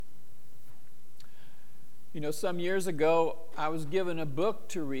Some years ago, I was given a book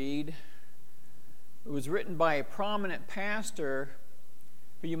to read. It was written by a prominent pastor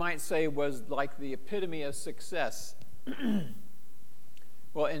who you might say was like the epitome of success.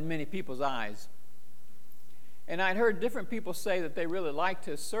 Well, in many people's eyes. And I'd heard different people say that they really liked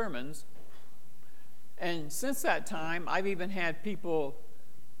his sermons. And since that time, I've even had people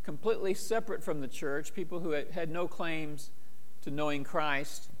completely separate from the church, people who had no claims to knowing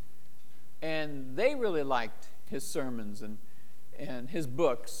Christ, and they really liked his sermons and his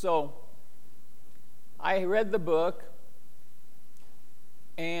books. So I read the book,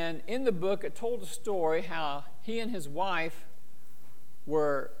 and in the book it told a story how he and his wife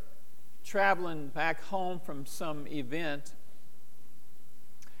were traveling back home from some event,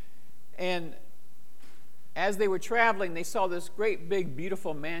 and as they were traveling, they saw this great big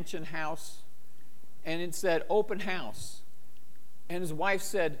beautiful mansion house, and it said open house. And his wife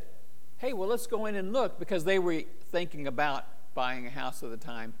said, "Hey, well, let's go in and look," because they were thinking about buying a house at the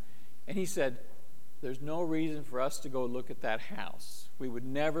time. And he said, "There's no reason for us to go look at that house. We would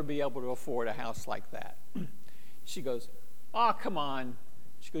never be able to afford a house like that." She goes, "Oh, come on."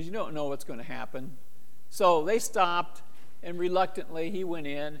 She goes, "You don't know what's going to happen." So they stopped, and reluctantly he went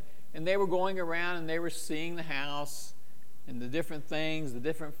in, and they were going around and they were seeing the house and the different things, the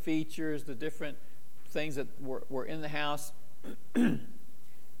different features, the different things that were in the house.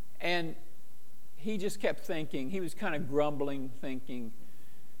 And he just kept thinking, he was kind of grumbling, thinking,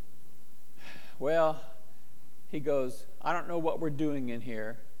 well, he goes, "I don't know what we're doing in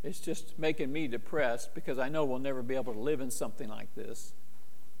here. It's just making me depressed because I know we'll never be able to live in something like this."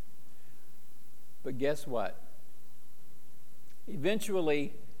 But guess what?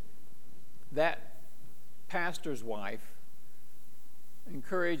 Eventually, that pastor's wife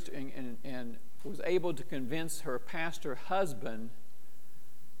encouraged and was able to convince her pastor husband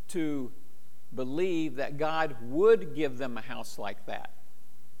to believe that God would give them a house like that.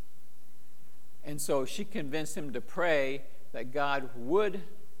 And so she convinced him to pray that God would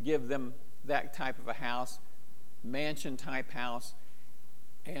give them that type of a house, mansion-type house,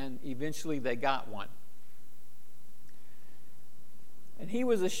 and eventually they got one. And he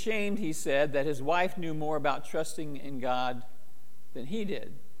was ashamed, he said, that his wife knew more about trusting in God than he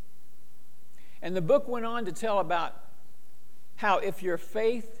did. And the book went on to tell about how if your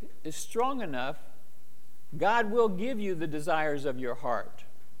faith is strong enough, God will give you the desires of your heart.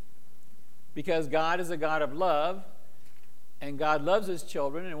 Because God is a God of love, and God loves his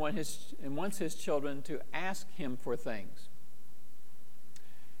children and wants his children to ask him for things.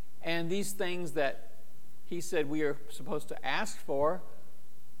 And these things that he said we are supposed to ask for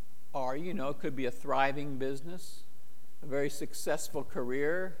are, could be a thriving business, a very successful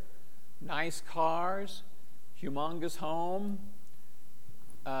career, nice cars, humongous home,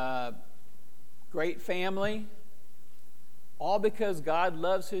 great family, all because God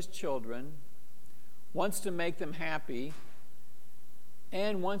loves his children, wants to make them happy,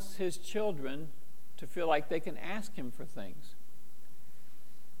 and wants his children to feel like they can ask him for things.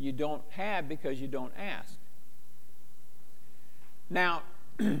 You don't have because you don't ask. Now,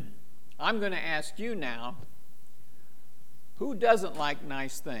 I'm going to ask you now, who doesn't like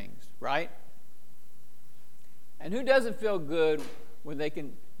nice things, right? And who doesn't feel good when they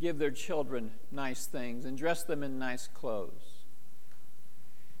can give their children nice things and dress them in nice clothes?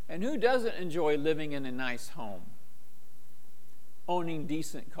 And who doesn't enjoy living in a nice home, owning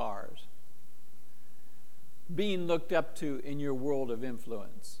decent cars, being looked up to in your world of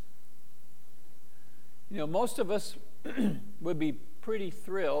influence? Most of us would be pretty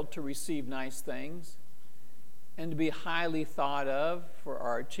thrilled to receive nice things and to be highly thought of for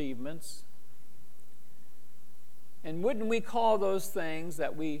our achievements. And wouldn't we call those things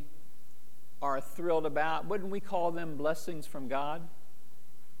that we are thrilled about, wouldn't we call them blessings from God?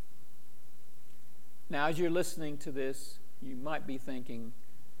 Now, as you're listening to this, you might be thinking,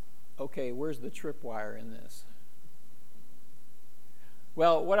 okay, where's the tripwire in this?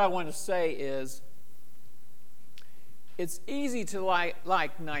 Well, what I want to say is, it's easy to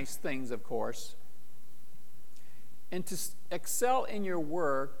like nice things, of course, and to excel in your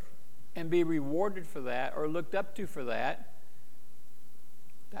work and be rewarded for that or looked up to for that.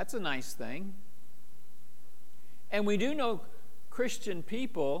 That's a nice thing. And we do know Christian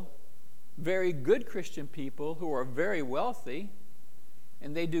people, very good Christian people, who are very wealthy,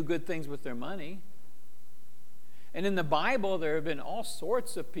 and they do good things with their money. And in the Bible, there have been all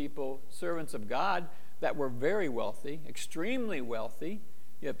sorts of people, servants of God, that were very wealthy, extremely wealthy.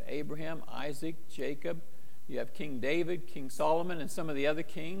 You have Abraham, Isaac, Jacob. You have King David, King Solomon, and some of the other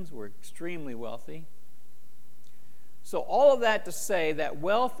kings were extremely wealthy. So all of that to say that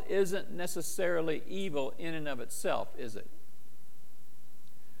wealth isn't necessarily evil in and of itself, is it?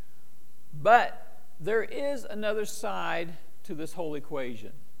 But there is another side to this whole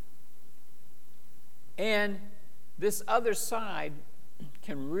equation. And this other side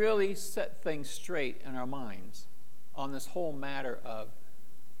can really set things straight in our minds on this whole matter of,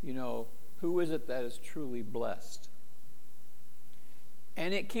 who is it that is truly blessed?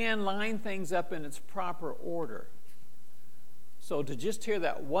 And it can line things up in its proper order. So to just hear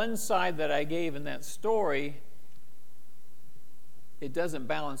that one side that I gave in that story, it doesn't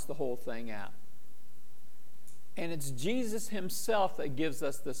balance the whole thing out. And it's Jesus himself that gives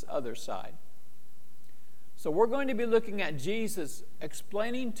us this other side. So we're going to be looking at Jesus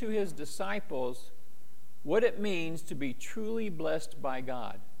explaining to his disciples what it means to be truly blessed by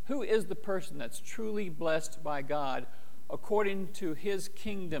God. Who is the person that's truly blessed by God according to his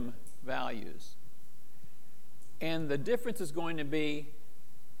kingdom values? And the difference is going to be,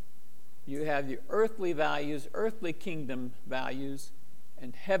 you have the earthly values, earthly kingdom values,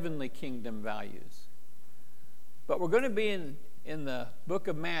 and heavenly kingdom values. But we're going to be in the book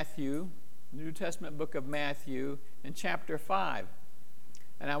of Matthew, New Testament book of Matthew, in chapter 5.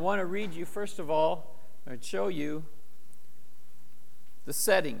 And I want to read you, first of all, or show you the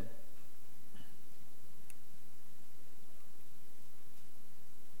setting.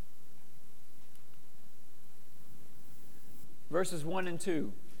 Verses 1 and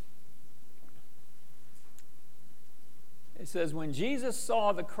 2. It says, when Jesus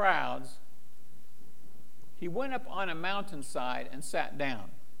saw the crowds, he went up on a mountainside and sat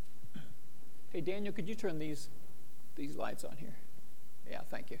down. Hey, Daniel, could you turn these lights on here? Yeah,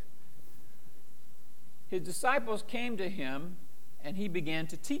 thank you. His disciples came to him, and he began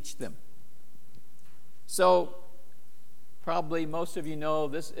to teach them. So, probably most of you know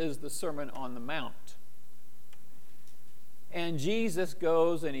this is the Sermon on the Mount. And Jesus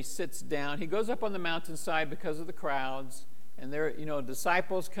goes and he sits down. He goes up on the mountainside because of the crowds. And there,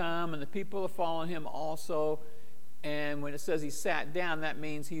 disciples come and the people are following him also. And when it says he sat down, that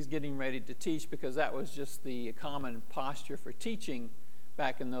means he's getting ready to teach, because that was just the common posture for teaching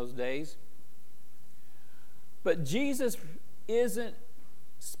back in those days. But Jesus isn't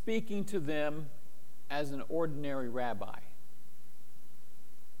speaking to them as an ordinary rabbi.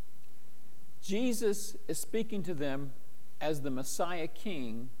 Jesus is speaking to them as the Messiah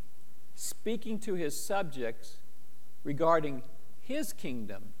King, speaking to his subjects regarding his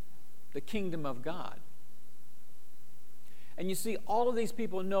kingdom, the kingdom of God. And you see, all of these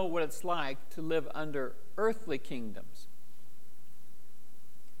people know what it's like to live under earthly kingdoms.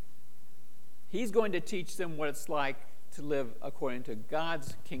 He's going to teach them what it's like to live according to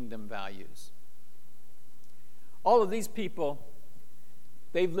God's kingdom values. All of these people,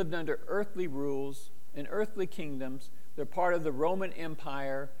 they've lived under earthly rules and earthly kingdoms. They're part of the Roman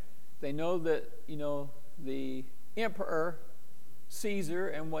Empire. They know that, the emperor, Caesar,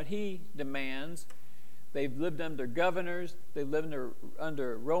 and what he demands. They've lived under governors. They've lived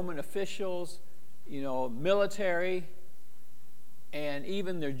under Roman officials, military, and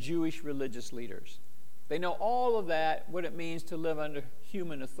even their Jewish religious leaders. They know all of that, what it means to live under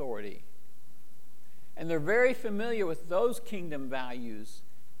human authority. And they're very familiar with those kingdom values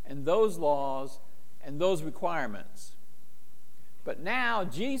and those laws and those requirements. But now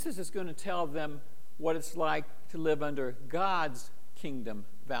Jesus is going to tell them what it's like to live under God's kingdom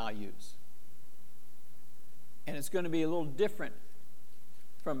values. And it's going to be a little different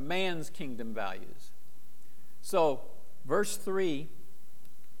from man's kingdom values. So, verse 3,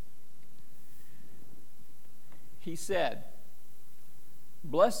 he said,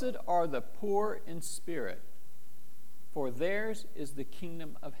 "Blessed are the poor in spirit, for theirs is the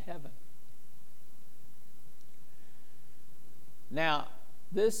kingdom of heaven." Now,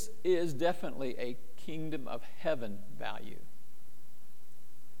 this is definitely a kingdom of heaven value.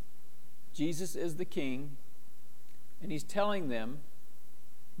 Jesus is the king, and he's telling them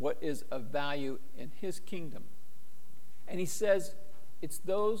what is of value in his kingdom. And he says it's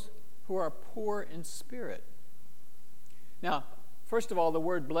those who are poor in spirit. Now, first of all, the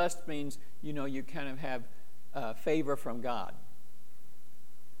word blessed means, you kind of have favor from God.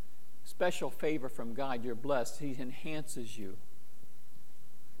 Special favor from God. You're blessed. He enhances you.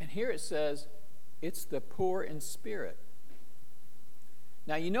 And here it says, it's the poor in spirit.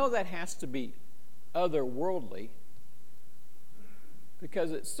 Now, that has to be otherworldly,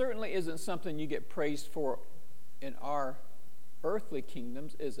 because it certainly isn't something you get praised for in our earthly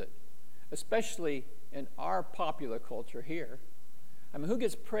kingdoms, is it? Especially in our popular culture here. I mean, who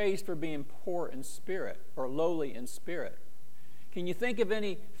gets praised for being poor in spirit or lowly in spirit? Can you think of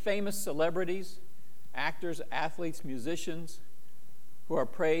any famous celebrities actors, athletes, musicians who are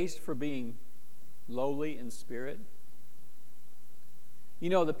praised for being lowly in spirit. You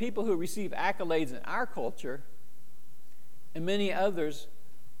know, the people who receive accolades in our culture and many others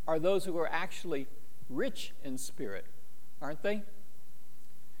are those who are actually rich in spirit, aren't they?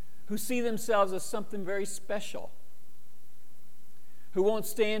 Who see themselves as something very special, who won't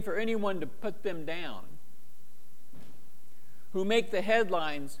stand for anyone to put them down, who make the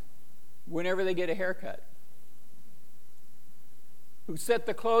headlines whenever they get a haircut, who set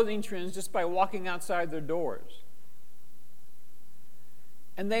the clothing trends just by walking outside their doors.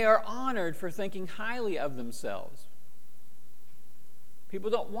 And they are honored for thinking highly of themselves. People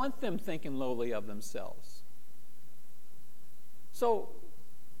don't want them thinking lowly of themselves. So,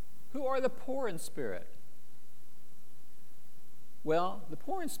 who are the poor in spirit? Well, the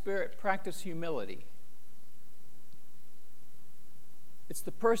poor in spirit practice humility. It's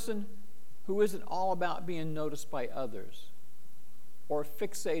the person who isn't all about being noticed by others or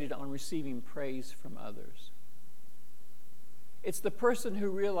fixated on receiving praise from others. It's the person who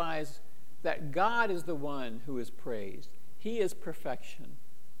realizes that God is the one who is praised. He is perfection.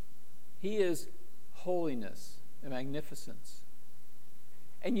 He is holiness and magnificence.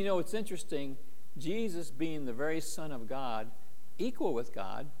 And you know, it's interesting, Jesus being the very Son of God, equal with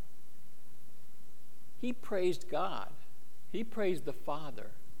God, he praised God. He praised the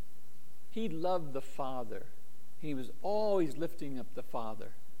Father. He loved the Father. He was always lifting up the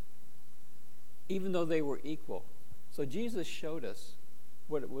Father, even though they were equal. So Jesus showed us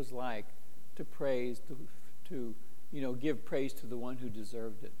what it was like to praise, to give praise to the one who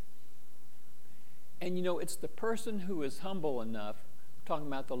deserved it. And you know, it's the person who is humble enough, talking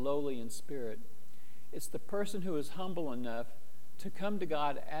about the lowly in spirit, it's the person who is humble enough to come to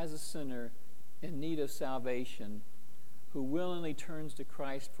God as a sinner in need of salvation, who willingly turns to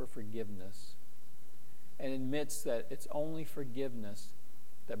Christ for forgiveness and admits that it's only forgiveness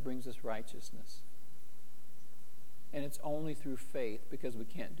that brings us righteousness. And it's only through faith, because we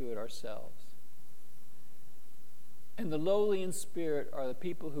can't do it ourselves. And the lowly in spirit are the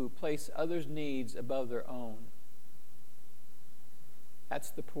people who place others' needs above their own.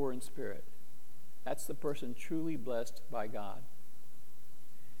 That's the poor in spirit. That's the person truly blessed by God.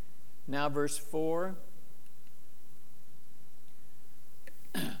 Now, verse 4.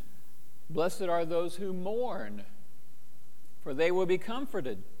 Blessed are those who mourn, for they will be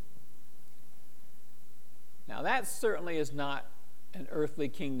comforted. Now, that certainly is not an earthly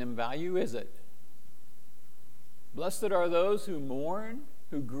kingdom value, is it? Blessed are those who mourn,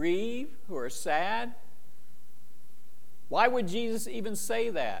 who grieve, who are sad. Why would Jesus even say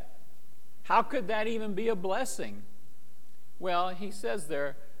that? How could that even be a blessing? Well, he says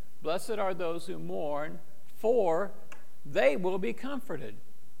there, blessed are those who mourn, for they will be comforted.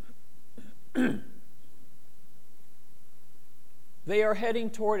 They are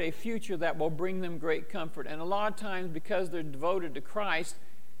heading toward a future that will bring them great comfort. And a lot of times, because they're devoted to Christ,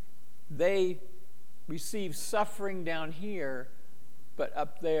 they receive suffering down here, but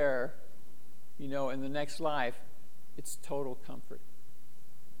up there, in the next life, it's total comfort.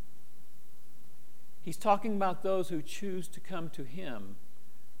 He's talking about those who choose to come to him,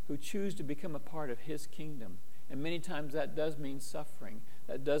 who choose to become a part of his kingdom. And many times that does mean suffering.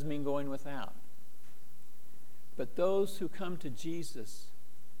 That does mean going without. But those who come to Jesus,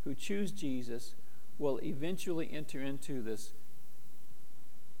 who choose Jesus, will eventually enter into this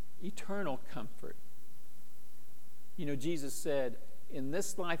eternal comfort. Jesus said, in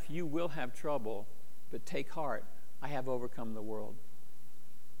this life you will have trouble, but take heart, I have overcome the world.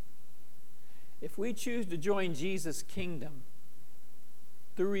 If we choose to join Jesus' kingdom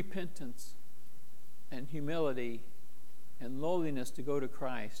through repentance and humility and lowliness to go to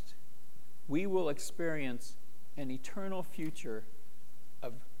Christ, we will experience an eternal future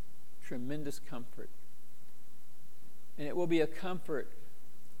of tremendous comfort. And it will be a comfort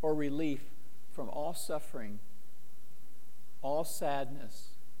or relief from all suffering, all sadness,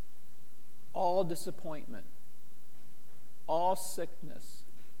 all disappointment, all sickness,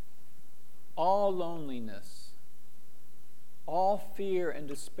 all loneliness, all fear and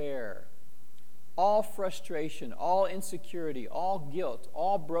despair, all frustration, all insecurity, all guilt,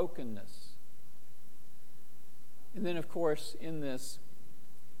 all brokenness. And then, of course, in this,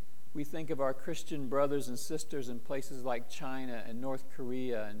 we think of our Christian brothers and sisters in places like China and North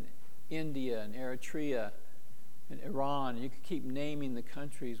Korea and India and Eritrea and Iran. You could keep naming the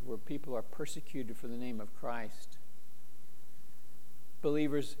countries where people are persecuted for the name of Christ.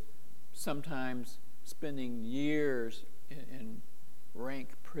 Believers sometimes spending years in rank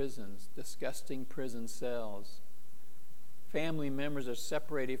prisons, disgusting prison cells. Family members are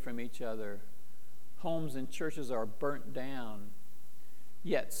separated from each other. homes and churches are burnt down,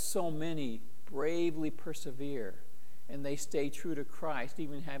 yet so many bravely persevere, and they stay true to Christ,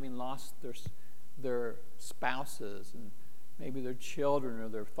 even having lost their spouses and maybe their children or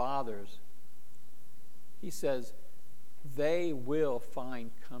their fathers. He says they will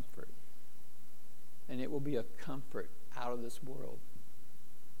find comfort, and it will be a comfort out of this world.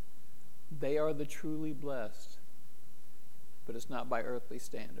 They are the truly blessed, but it's not by earthly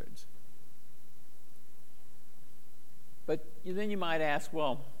standards. But then you might ask,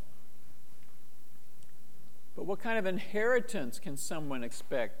 well, but what kind of inheritance can someone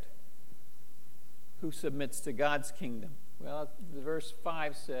expect who submits to God's kingdom? Well, verse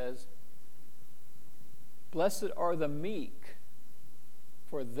 5 says, "Blessed are the meek,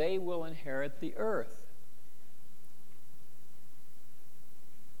 for they will inherit the earth."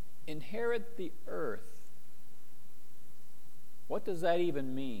 Inherit the earth. What does that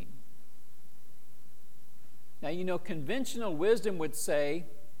even mean? Now, conventional wisdom would say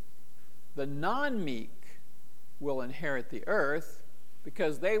the non-meek will inherit the earth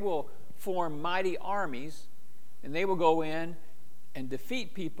because they will form mighty armies, and they will go in and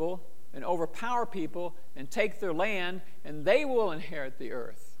defeat people and overpower people and take their land, and they will inherit the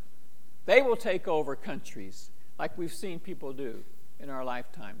earth. They will take over countries like we've seen people do in our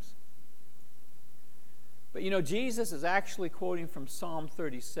lifetimes. But Jesus is actually quoting from Psalm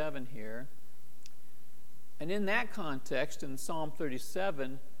 37 here. And in that context, in Psalm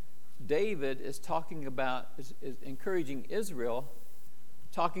 37, David is talking about, is encouraging Israel,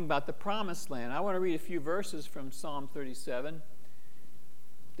 talking about the promised land. I want to read a few verses from Psalm 37.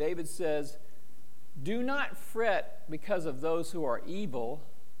 David says, "Do not fret because of those who are evil,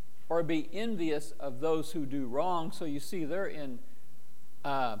 or be envious of those who do wrong." So you see, they're in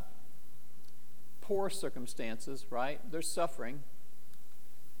poor circumstances, right? They're suffering.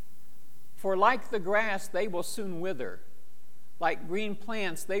 "For like the grass, they will soon wither. Like green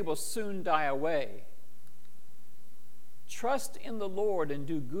plants, they will soon die away. Trust in the Lord and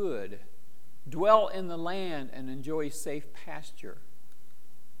do good. Dwell in the land and enjoy safe pasture.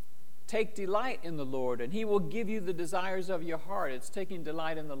 Take delight in the Lord, and He will give you the desires of your heart." It's taking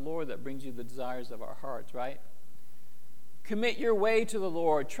delight in the Lord that brings you the desires of our hearts, right? "Commit your way to the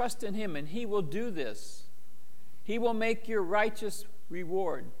Lord. Trust in Him, and He will do this. He will make your righteous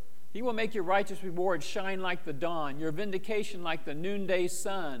reward. He will make your righteous reward shine like the dawn, your vindication like the noonday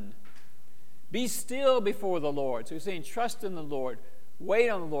sun. Be still before the Lord." So he's saying, trust in the Lord. Wait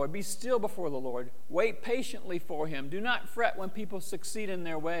on the Lord. Be still before the Lord. Wait patiently for Him. Do not fret when people succeed in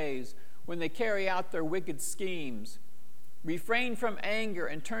their ways, when they carry out their wicked schemes. Refrain from anger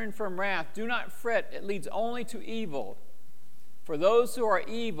and turn from wrath. Do not fret. It leads only to evil. For those who are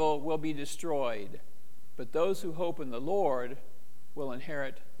evil will be destroyed, but those who hope in the Lord will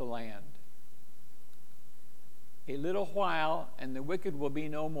inherit the land. A little while, and the wicked will be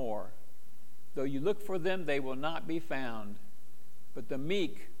no more. Though you look for them, they will not be found. But the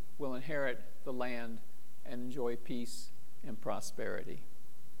meek will inherit the land and enjoy peace and prosperity.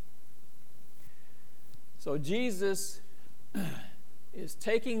 So Jesus is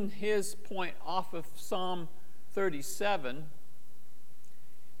taking his point off of Psalm 37,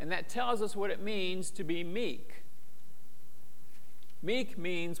 and that tells us what it means to be meek. Meek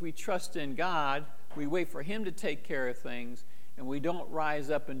means we trust in God, we wait for Him to take care of things, and we don't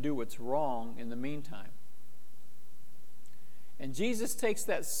rise up and do what's wrong in the meantime. And Jesus takes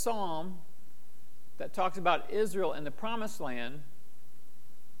that psalm that talks about Israel and the promised land,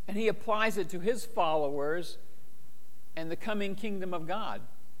 and He applies it to His followers and the coming kingdom of God.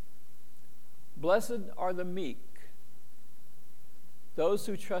 Blessed are the meek, those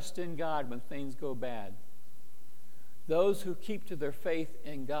who trust in God when things go bad. Those who keep to their faith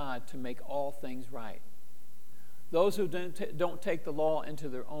in God to make all things right. Those who don't take the law into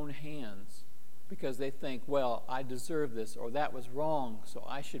their own hands because they think, well, I deserve this, or that was wrong, so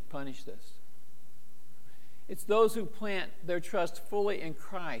I should punish this. It's those who plant their trust fully in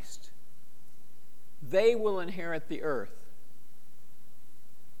Christ. They will inherit the earth.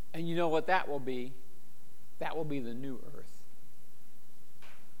 And you know what that will be? That will be the new earth.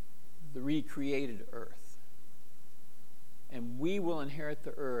 The recreated earth. And we will inherit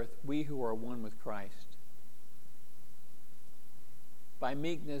the earth, we who are one with Christ. By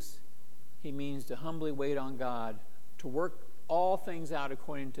meekness, he means to humbly wait on God, to work all things out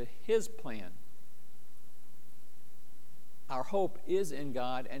according to His plan. Our hope is in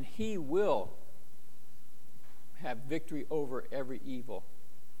God, and He will have victory over every evil.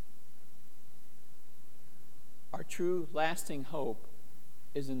 Our true, lasting hope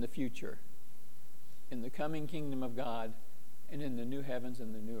is in the future, in the coming kingdom of God, and in the new heavens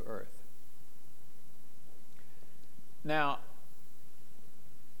and the new earth. Now,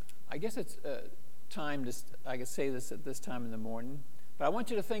 I guess it's time to, I could say this at this time in the morning, but I want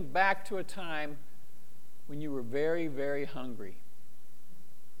you to think back to a time when you were very, very hungry.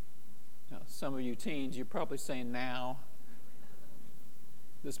 Now, some of you teens, you're probably saying now,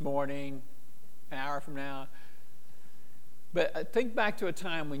 this morning, an hour from now. But think back to a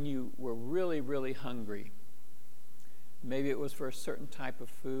time when you were really, really hungry. Maybe it was for a certain type of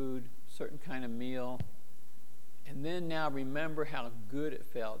food, certain kind of meal. And then now remember how good it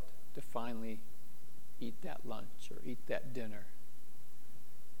felt to finally eat that lunch or eat that dinner.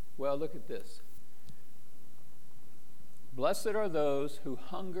 Well, look at this. Blessed are those who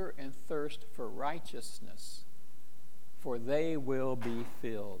hunger and thirst for righteousness, for they will be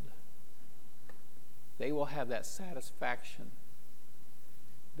filled. They will have that satisfaction.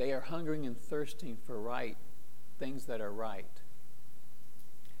 They are hungering and thirsting for right things that are right.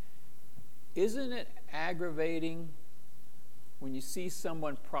 Isn't it aggravating when you see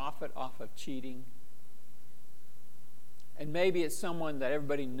someone profit off of cheating? And maybe it's someone that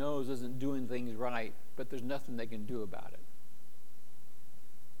everybody knows isn't doing things right, but there's nothing they can do about it.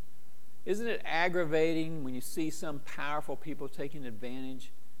 Isn't it aggravating when you see some powerful people taking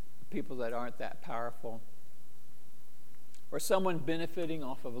advantage of people that aren't that powerful? Or someone benefiting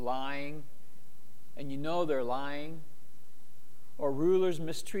off of lying, and you know they're lying? Or rulers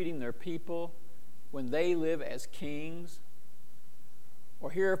mistreating their people when they live as kings?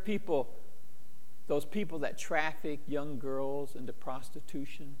 Or hear of people, those people that traffic young girls into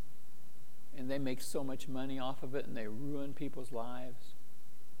prostitution, and they make so much money off of it and they ruin people's lives?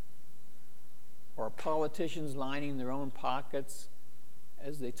 Or politicians lining their own pockets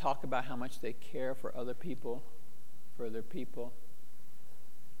as they talk about how much they care for other people, for their people?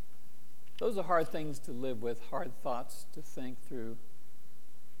 Those are hard things to live with, hard thoughts to think through.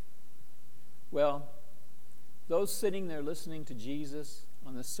 Well, those sitting there listening to Jesus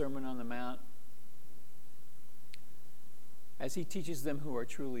on the Sermon on the Mount, as he teaches them who are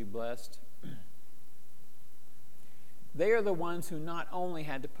truly blessed, they are the ones who not only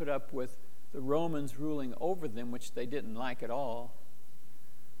had to put up with the Romans ruling over them, which they didn't like at all,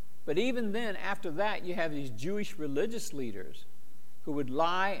 but even then, after that, you have these Jewish religious leaders who would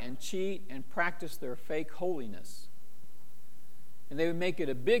lie and cheat and practice their fake holiness. And they would make it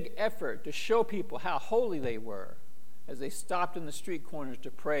a big effort to show people how holy they were as they stopped in the street corners to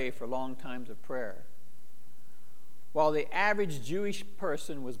pray for long times of prayer, while the average Jewish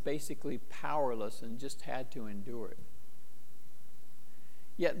person was basically powerless and just had to endure it.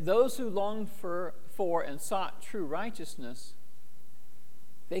 Yet those who longed for and sought true righteousness,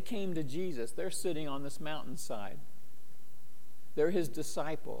 they came to Jesus. They're sitting on this mountainside. They're his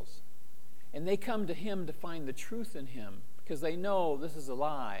disciples. And they come to him to find the truth in him because they know this is a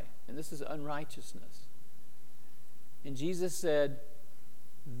lie and this is unrighteousness. And Jesus said,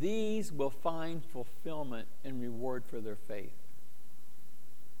 these will find fulfillment and reward for their faith.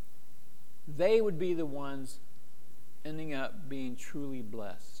 They would be the ones ending up being truly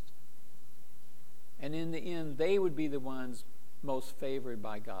blessed. And in the end, they would be the ones most favored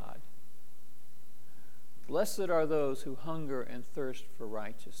by God. Blessed are those who hunger and thirst for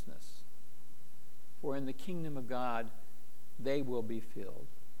righteousness, for in the kingdom of God they will be filled.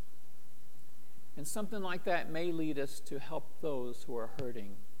 And something like that may lead us to help those who are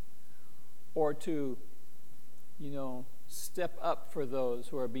hurting, or to, step up for those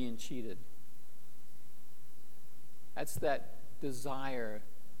who are being cheated. That's that desire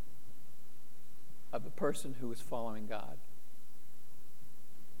of a person who is following God.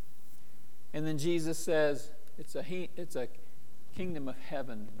 And then Jesus says, it's a kingdom of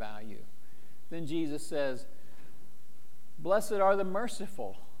heaven value. Then Jesus says, blessed are the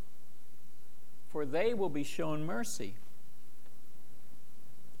merciful, for they will be shown mercy.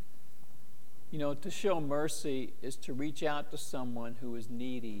 To show mercy is to reach out to someone who is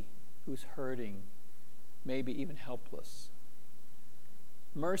needy, who's hurting, maybe even helpless.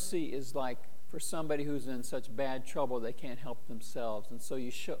 Mercy is like for somebody who's in such bad trouble they can't help themselves, and so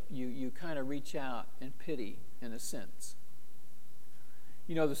you kind of reach out in pity, in a sense.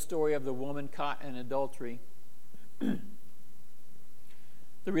 The story of the woman caught in adultery. The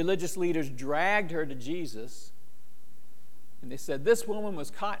religious leaders dragged her to Jesus, and they said, this woman was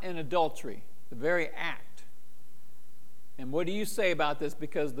caught in adultery, the very act. And what do you say about this?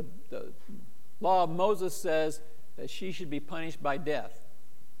 Because the law of Moses says that she should be punished by death.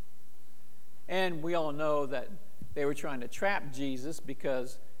 And we all know that they were trying to trap Jesus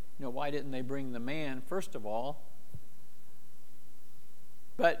because, why didn't they bring the man, first of all?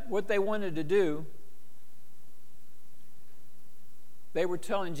 But what they wanted to do, they were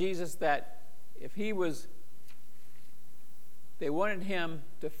telling Jesus that if he was They wanted him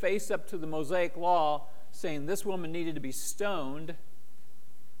to face up to the Mosaic law, saying this woman needed to be stoned.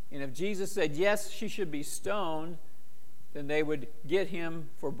 And if Jesus said, yes, she should be stoned, then they would get him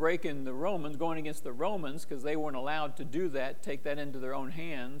for breaking the Romans, going against the Romans, because they weren't allowed to do that, take that into their own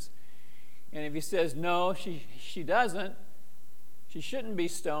hands. And if he says, no, she doesn't, she shouldn't be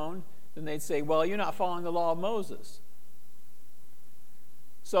stoned, then they'd say, well, you're not following the law of Moses.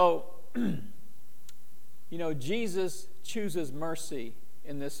 So, Jesus chooses mercy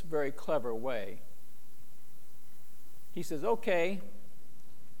in this very clever way. He says, okay,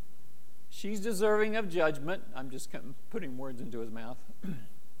 she's deserving of judgment. I'm just putting words into his mouth.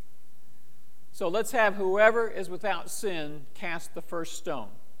 So let's have whoever is without sin cast the first stone.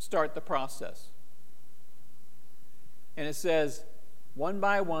 Start the process. And it says, one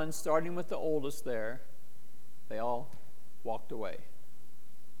by one, starting with the oldest there, they all walked away.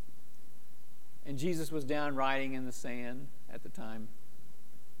 And Jesus was down writing in the sand at the time.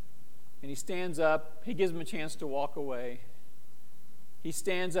 And he stands up. He gives them a chance to walk away. He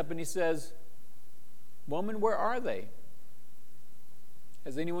stands up and he says, woman, where are they?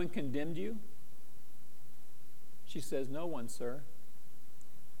 Has anyone condemned you? She says, no one, sir.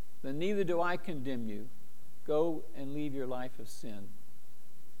 Then neither do I condemn you. Go and leave your life of sin.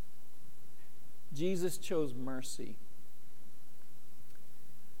 Jesus chose mercy.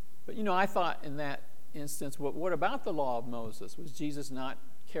 But I thought in that instance, what about the law of Moses? Was Jesus not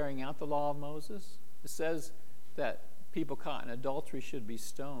carrying out the law of Moses? It says that people caught in adultery should be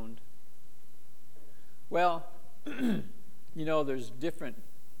stoned. Well, there's different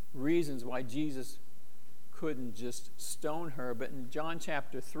reasons why Jesus couldn't just stone her, but in John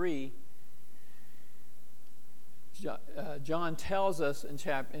chapter 3, John tells us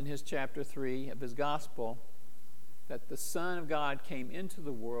in his chapter 3 of his gospel that the Son of God came into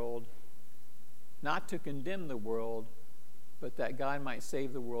the world not to condemn the world, but that God might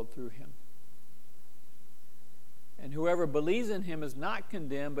save the world through him. And whoever believes in him is not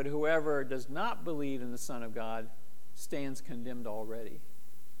condemned, but whoever does not believe in the Son of God stands condemned already.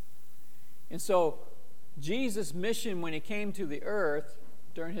 And so Jesus' mission when he came to the earth,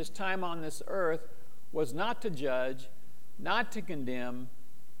 during his time on this earth, was not to judge, not to condemn,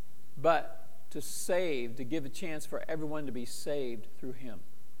 but to save, to give a chance for everyone to be saved through him.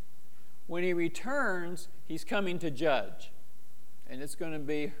 When he returns, he's coming to judge. And it's going to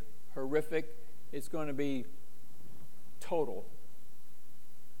be horrific. It's going to be total.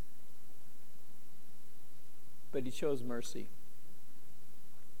 But he chose mercy.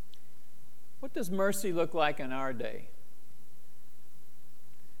 What does mercy look like in our day?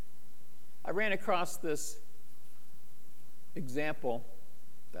 I ran across this example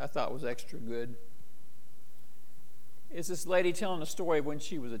that I thought was extra good. It's this lady telling a story of when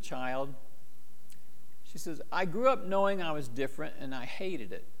she was a child. She says, I grew up knowing I was different and I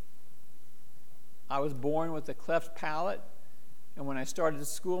hated it. I was born with a cleft palate, and when I started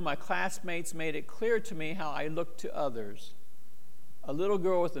school, my classmates made it clear to me how I looked to others. A little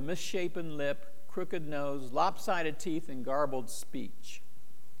girl with a misshapen lip, crooked nose, lopsided teeth, and garbled speech.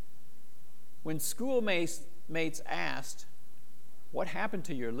 When schoolmates asked, what happened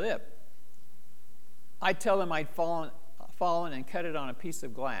to your lip? I'd tell them I'd fallen and cut it on a piece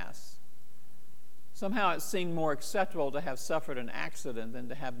of glass. Somehow it seemed more acceptable to have suffered an accident than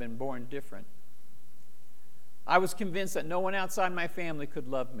to have been born different. I was convinced that no one outside my family could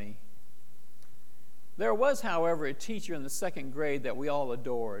love me. There was, however, a teacher in the second grade that we all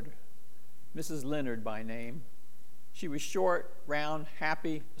adored, Mrs. Leonard by name. She was short, round,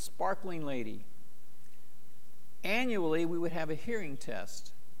 happy, a sparkling lady. Annually, we would have a hearing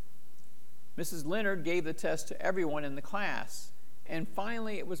test. Mrs. Leonard gave the test to everyone in the class, and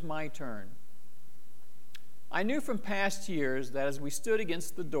finally it was my turn. I knew from past years that as we stood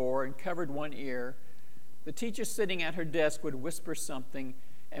against the door and covered one ear, the teacher sitting at her desk would whisper something,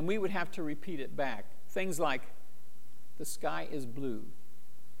 and we would have to repeat it back. Things like, the sky is blue,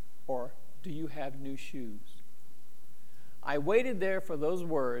 or do you have new shoes? I waited there for those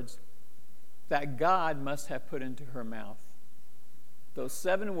words that God must have put into her mouth. Those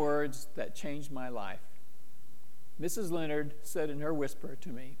 7 words that changed my life. Mrs. Leonard said in her whisper to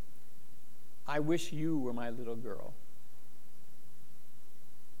me, I wish you were my little girl.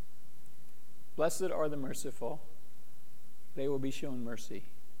 Blessed are the merciful, they will be shown mercy.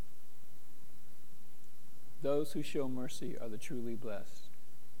 Those who show mercy are the truly blessed.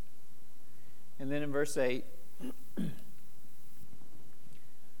 And then in verse 8,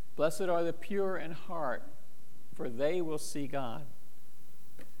 blessed are the pure in heart, for they will see God.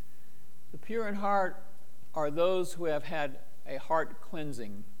 The pure in heart are those who have had a heart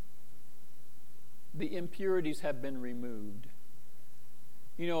cleansing. The impurities have been removed.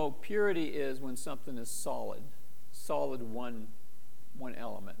 You know, purity is when something is solid one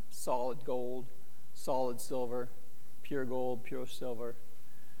element, solid gold, solid silver, pure gold, pure silver.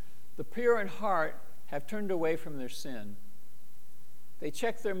 The pure in heart have turned away from their sin. They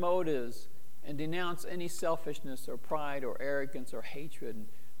check their motives and denounce any selfishness or pride or arrogance or hatred and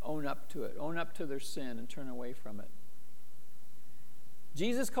own up to it, own up to their sin and turn away from it.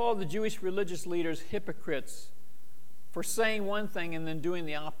 Jesus called the Jewish religious leaders hypocrites for saying one thing and then doing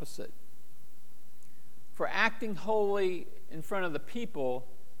the opposite, for acting holy in front of the people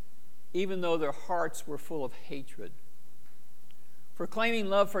even though their hearts were full of hatred, for claiming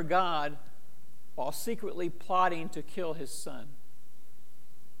love for God while secretly plotting to kill his Son.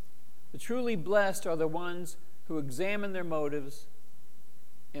 The truly blessed are the ones who examine their motives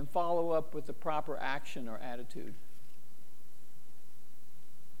and follow up with the proper action or attitude.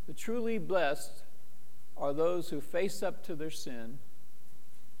 The truly blessed are those who face up to their sin,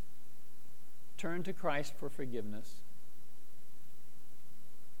 turn to Christ for forgiveness,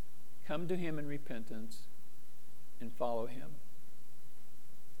 come to him in repentance, and follow him.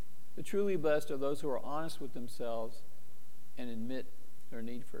 The truly blessed are those who are honest with themselves and admit their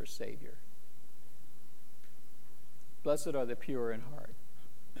need for a Savior. Blessed are the pure in heart.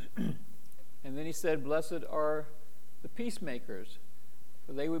 And then he said, blessed are the peacemakers,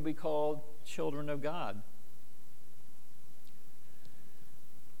 for they would be called children of God.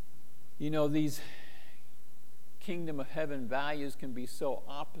 You know, these kingdom of heaven values can be so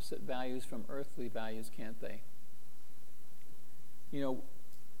opposite values from earthly values, can't they? You know,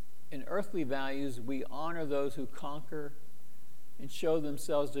 in earthly values, we honor those who conquer and show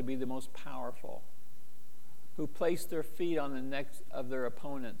themselves to be the most powerful, who place their feet on the necks of their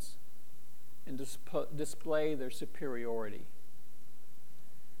opponents and display their superiority.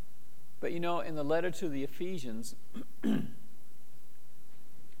 But you know, in the letter to the Ephesians,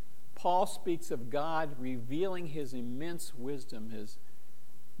 Paul speaks of God revealing his immense wisdom, his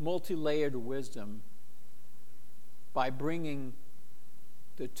multi-layered wisdom, by bringing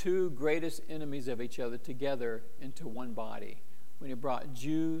the two greatest enemies of each other together into one body, when he brought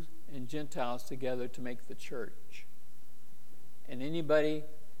Jews and Gentiles together to make the church. And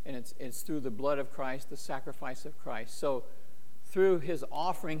it's through the blood of Christ, the sacrifice of Christ. So through his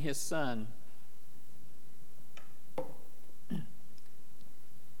offering his Son,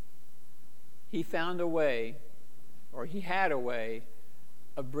 he had a way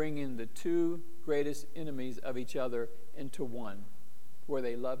of bringing the two greatest enemies of each other into one, where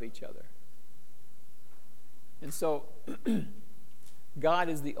they love each other. And so God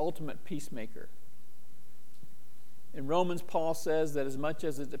is the ultimate peacemaker. In Romans, Paul says that as much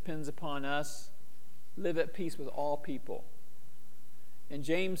as it depends upon us, live at peace with all people. And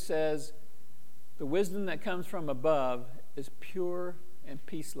James says the wisdom that comes from above is pure and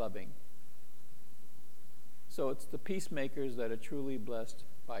peace-loving. So it's the peacemakers that are truly blessed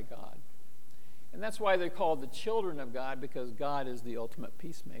by God. And that's why they're called the children of God, because God is the ultimate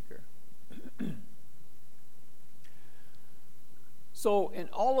peacemaker. So in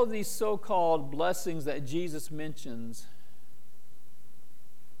all of these so-called blessings that Jesus mentions,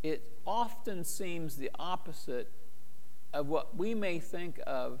 it often seems the opposite of what we may think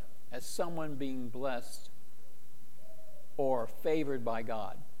of as someone being blessed or favored by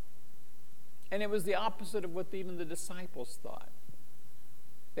God. And it was the opposite of what even the disciples thought.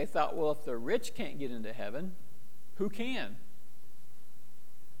 They thought, well, if the rich can't get into heaven, who can?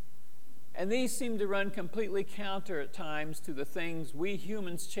 And these seem to run completely counter at times to the things we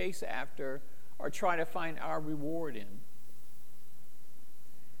humans chase after or try to find our reward in.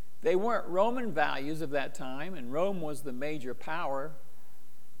 They weren't Roman values of that time, and Rome was the major power.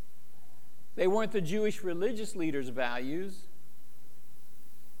 They weren't the Jewish religious leaders' values,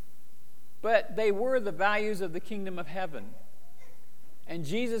 but they were the values of the kingdom of heaven. And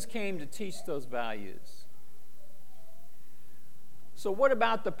Jesus came to teach those values. So what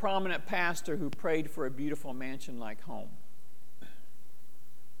about the prominent pastor who prayed for a beautiful mansion-like home?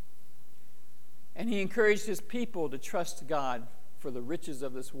 And he encouraged his people to trust God for the riches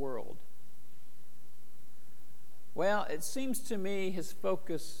of this world. Well, it seems to me his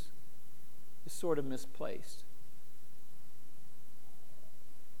focus is sort of misplaced.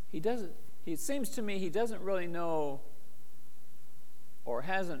 It seems to me he doesn't really know, or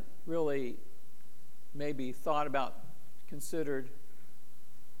hasn't really maybe considered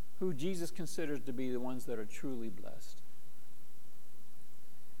who Jesus considers to be the ones that are truly blessed.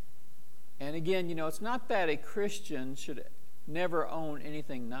 And again, you know, it's not that a Christian should never own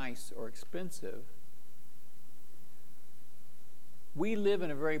anything nice or expensive. We live in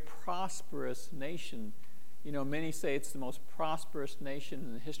a very prosperous nation, You know, many say it's the most prosperous nation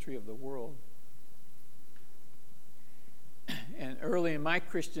in the history of the world. And early in my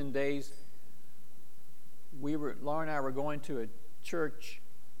Christian days, Laura and I were going to a church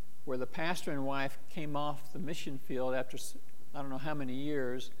where the pastor and wife came off the mission field after I don't know how many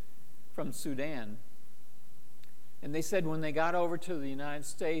years from Sudan. And they said when they got over to the United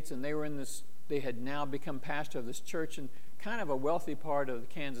States and they had now become pastor of this church in kind of a wealthy part of the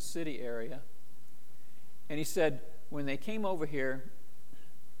Kansas City area. And he said when they came over here,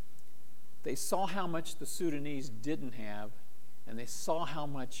 they saw how much the Sudanese didn't have, and they saw how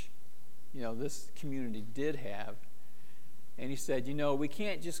much, this community did have. And he said, we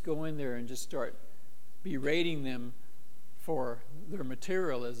can't just go in there and just start berating them for their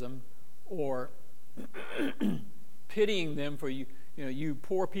materialism or pitying them for you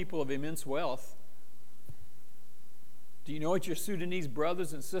poor people of immense wealth. Do you know what your Sudanese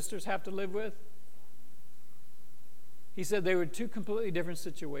brothers and sisters have to live with? He said they were two completely different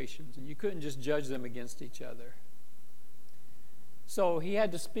situations, and you couldn't just judge them against each other. So he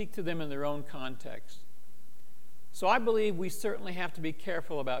had to speak to them in their own context. So I believe we certainly have to be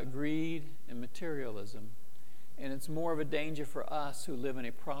careful about greed and materialism, and it's more of a danger for us who live in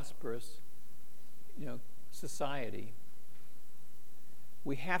a prosperous, society.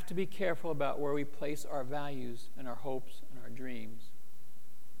 We have to be careful about where we place our values and our hopes and our dreams.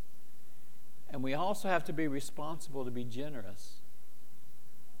 And we also have to be responsible to be generous.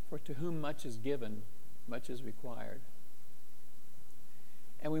 For to whom much is given, much is required.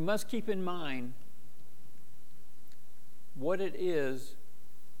 And we must keep in mind what it is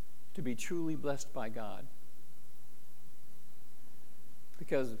to be truly blessed by God.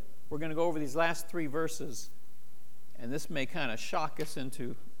 Because we're going to go over these last 3 verses, and this may kind of shock us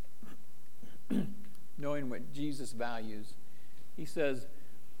into knowing what Jesus values. He says,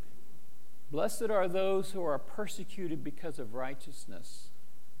 "Blessed are those who are persecuted because of righteousness,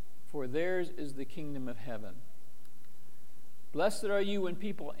 for theirs is the kingdom of heaven. Blessed are you when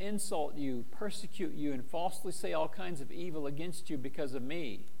people insult you, persecute you, and falsely say all kinds of evil against you because of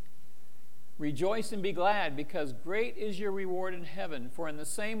me. Rejoice and be glad, because great is your reward in heaven, for in the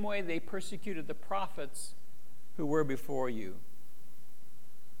same way they persecuted the prophets who were before you."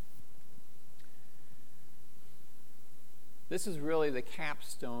 This is really the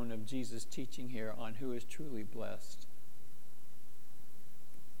capstone of Jesus' teaching here on who is truly blessed.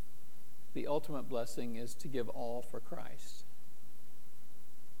 The ultimate blessing is to give all for Christ.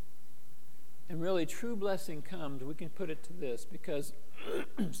 And really, true blessing comes, we can put it to this, because,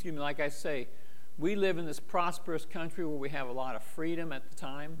 like I say, we live in this prosperous country where we have a lot of freedom at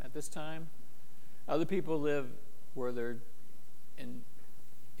this time. Other people live where they're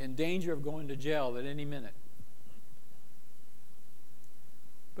in danger of going to jail at any minute.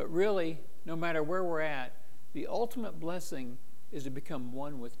 But really, no matter where we're at, the ultimate blessing is to become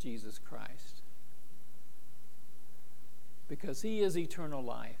one with Jesus Christ. Because he is eternal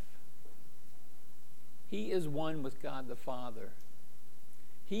life. He is one with God the Father.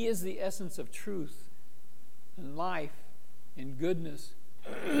 He is the essence of truth and life and goodness,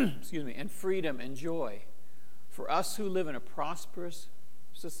 and freedom and joy. For us who live in a prosperous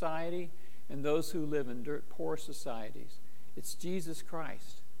society and those who live in poor societies, it's Jesus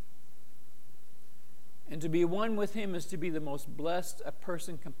Christ. And to be one with him is to be the most blessed a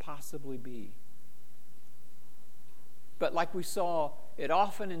person can possibly be. But like we saw, it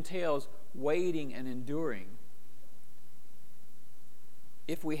often entails waiting and enduring.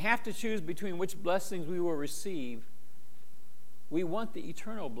 If we have to choose between which blessings we will receive, we want the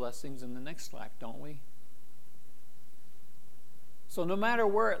eternal blessings in the next life, don't we? So no matter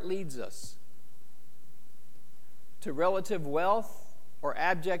where it leads us, to relative wealth or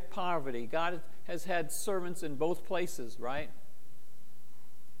abject poverty, God has had servants in both places, right?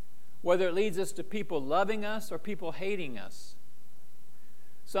 Whether it leads us to people loving us or people hating us.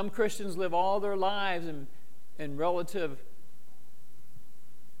 Some Christians live all their lives in relative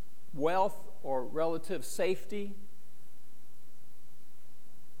wealth or relative safety,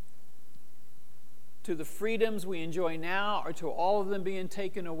 to the freedoms we enjoy now or to all of them being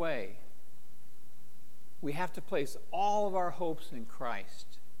taken away. We have to place all of our hopes in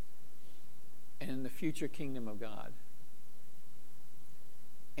Christ and in the future kingdom of God.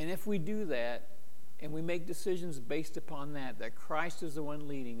 And if we do that, and we make decisions based upon that Christ is the one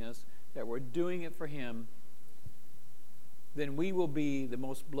leading us, that we're doing it for him, then we will be the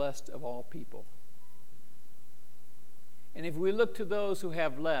most blessed of all people. And if we look to those who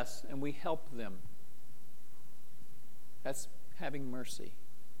have less and we help them, that's having mercy.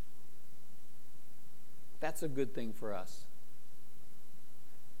 That's a good thing for us.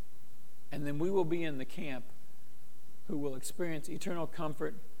 And then we will be in the camp who will experience eternal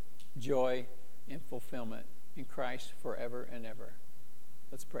comfort, joy, and fulfillment in Christ forever and ever.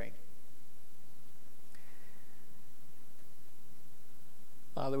 Let's pray.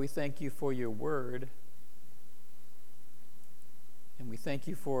 Father, we thank you for your word. And we thank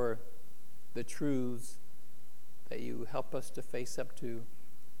you for the truths that you help us to face up to.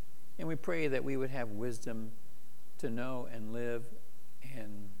 And we pray that we would have wisdom to know and live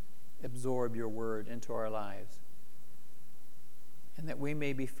and absorb your word into our lives. And that we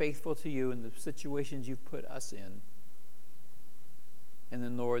may be faithful to you in the situations you've put us in. And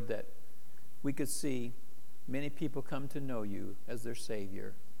then, Lord, that we could see many people come to know you as their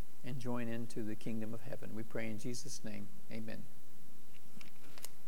Savior and join into the kingdom of heaven. We pray in Jesus' name. Amen.